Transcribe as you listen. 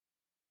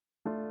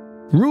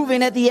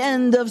Reuven, at the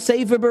end of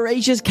Sefer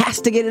Bereshis,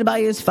 castigated by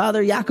his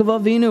father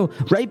Yaakov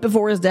Avinu right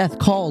before his death,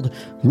 called,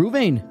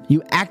 Reuven,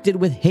 you acted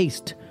with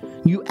haste.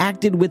 You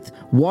acted with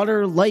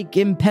water-like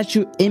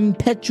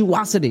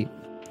impetuosity.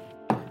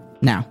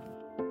 Now,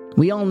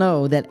 we all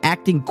know that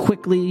acting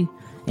quickly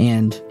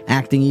and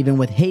acting even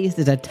with haste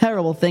is a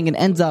terrible thing and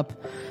ends up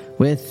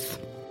with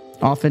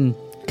often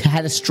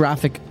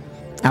catastrophic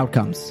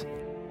outcomes.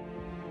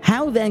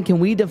 How then can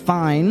we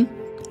define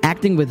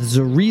acting with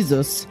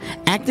zerizus,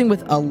 acting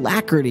with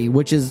alacrity,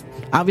 which is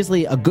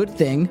obviously a good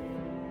thing,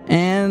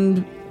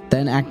 and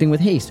then acting with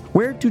haste?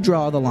 Where to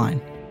draw the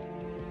line?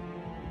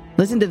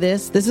 Listen to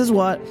this. This is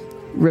what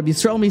Rabbi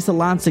Yisrael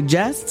Misalant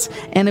suggests,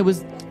 and it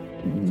was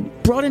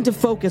brought into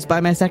focus by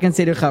my second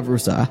Seder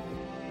Chavrusa.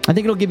 I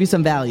think it'll give you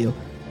some value.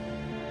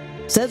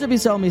 Says Rabbi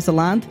Yisrael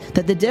Misalant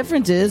that the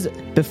difference is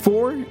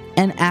before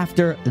and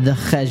after the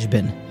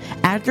cheshbon.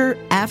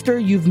 After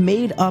you've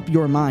made up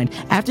your mind,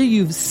 after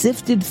you've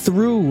sifted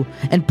through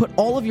and put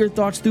all of your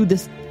thoughts through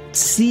this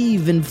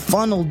sieve and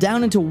funnel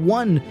down into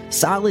one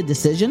solid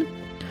decision,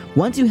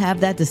 once you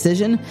have that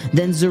decision,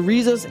 then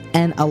zerizus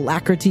and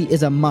alacrity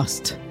is a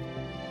must.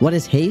 What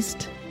is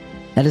haste?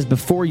 That is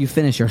before you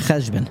finish your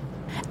cheshbon.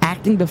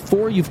 Acting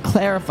before you've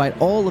clarified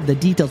all of the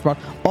details, brought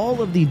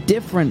all of the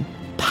different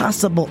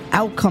possible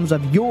outcomes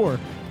of your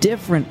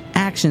different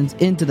actions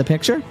into the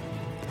picture.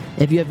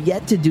 If you have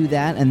yet to do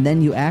that and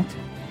then you act,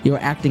 you're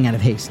acting out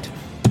of haste.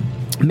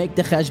 Make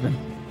the cheshbon.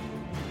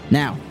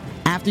 Now,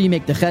 after you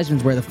make the cheshbon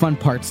is where the fun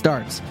part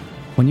starts.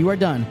 When you are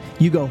done,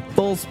 you go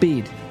full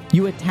speed.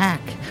 You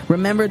attack.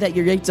 Remember that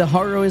your Yetzer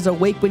Hara is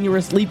awake when you're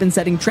asleep and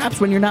setting traps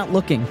when you're not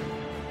looking.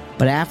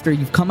 But after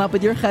you've come up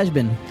with your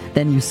cheshbon,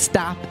 then you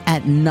stop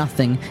at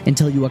nothing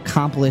until you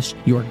accomplish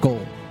your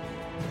goal.